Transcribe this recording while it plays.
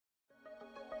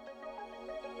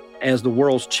As the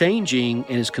world's changing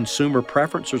and as consumer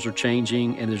preferences are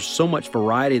changing and there's so much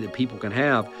variety that people can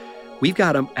have, we've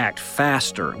got to act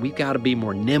faster. We've got to be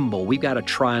more nimble. We've got to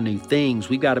try new things.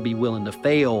 We've got to be willing to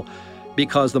fail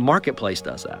because the marketplace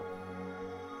does that.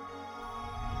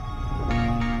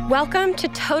 Welcome to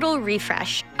Total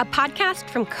Refresh, a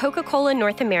podcast from Coca-Cola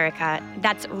North America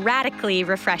that's radically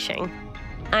refreshing.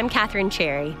 I'm Catherine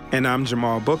Cherry. And I'm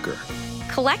Jamal Booker.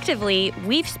 Collectively,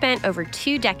 we've spent over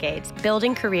 2 decades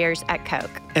building careers at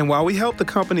Coke. And while we help the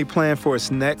company plan for its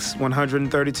next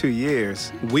 132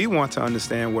 years, we want to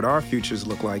understand what our futures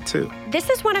look like too. This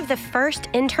is one of the first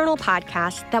internal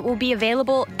podcasts that will be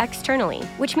available externally,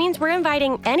 which means we're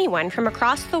inviting anyone from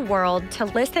across the world to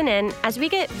listen in as we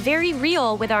get very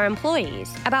real with our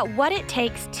employees about what it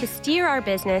takes to steer our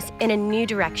business in a new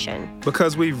direction.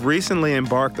 Because we've recently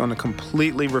embarked on a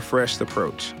completely refreshed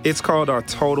approach. It's called our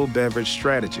Total Beverage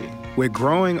Strategy. We're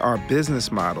growing our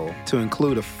business model to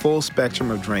include a full spectrum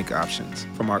of drink options,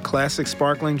 from our classic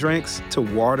sparkling drinks to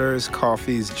waters,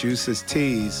 coffees, juices,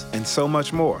 teas, and so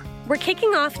much more. We're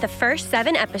kicking off the first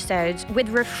 7 episodes with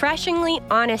refreshingly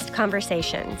honest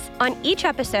conversations. On each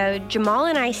episode, Jamal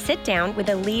and I sit down with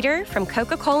a leader from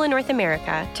Coca-Cola North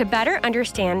America to better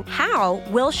understand how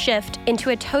we'll shift into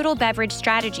a total beverage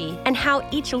strategy and how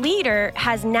each leader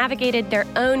has navigated their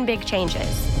own big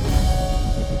changes.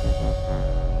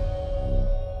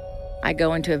 I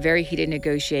go into a very heated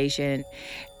negotiation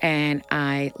and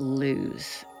I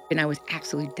lose. And I was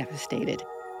absolutely devastated.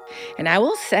 And I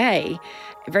will say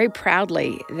very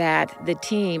proudly that the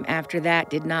team after that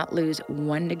did not lose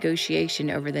one negotiation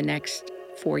over the next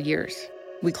 4 years.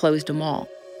 We closed them all.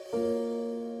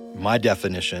 My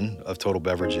definition of total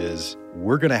beverage is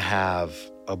we're going to have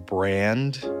a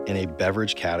brand in a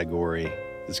beverage category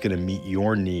that's going to meet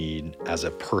your need as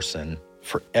a person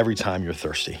for every time you're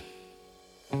thirsty.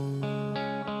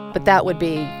 But that would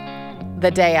be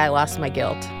the day I lost my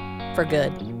guilt for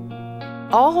good.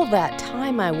 All that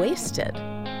time I wasted.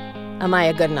 Am I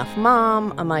a good enough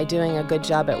mom? Am I doing a good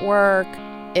job at work?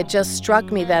 It just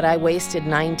struck me that I wasted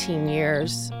 19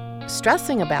 years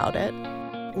stressing about it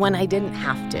when I didn't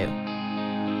have to.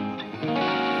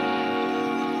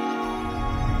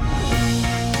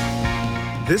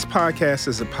 This podcast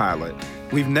is a pilot.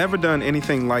 We've never done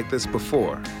anything like this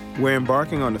before. We're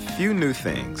embarking on a few new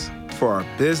things for our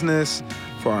business,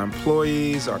 for our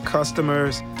employees, our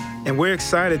customers, and we're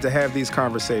excited to have these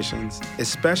conversations,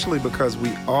 especially because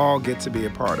we all get to be a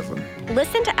part of them.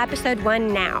 Listen to episode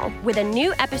 1 now, with a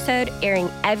new episode airing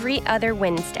every other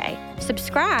Wednesday.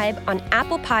 Subscribe on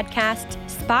Apple Podcasts,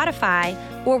 Spotify,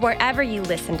 or wherever you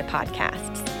listen to podcasts.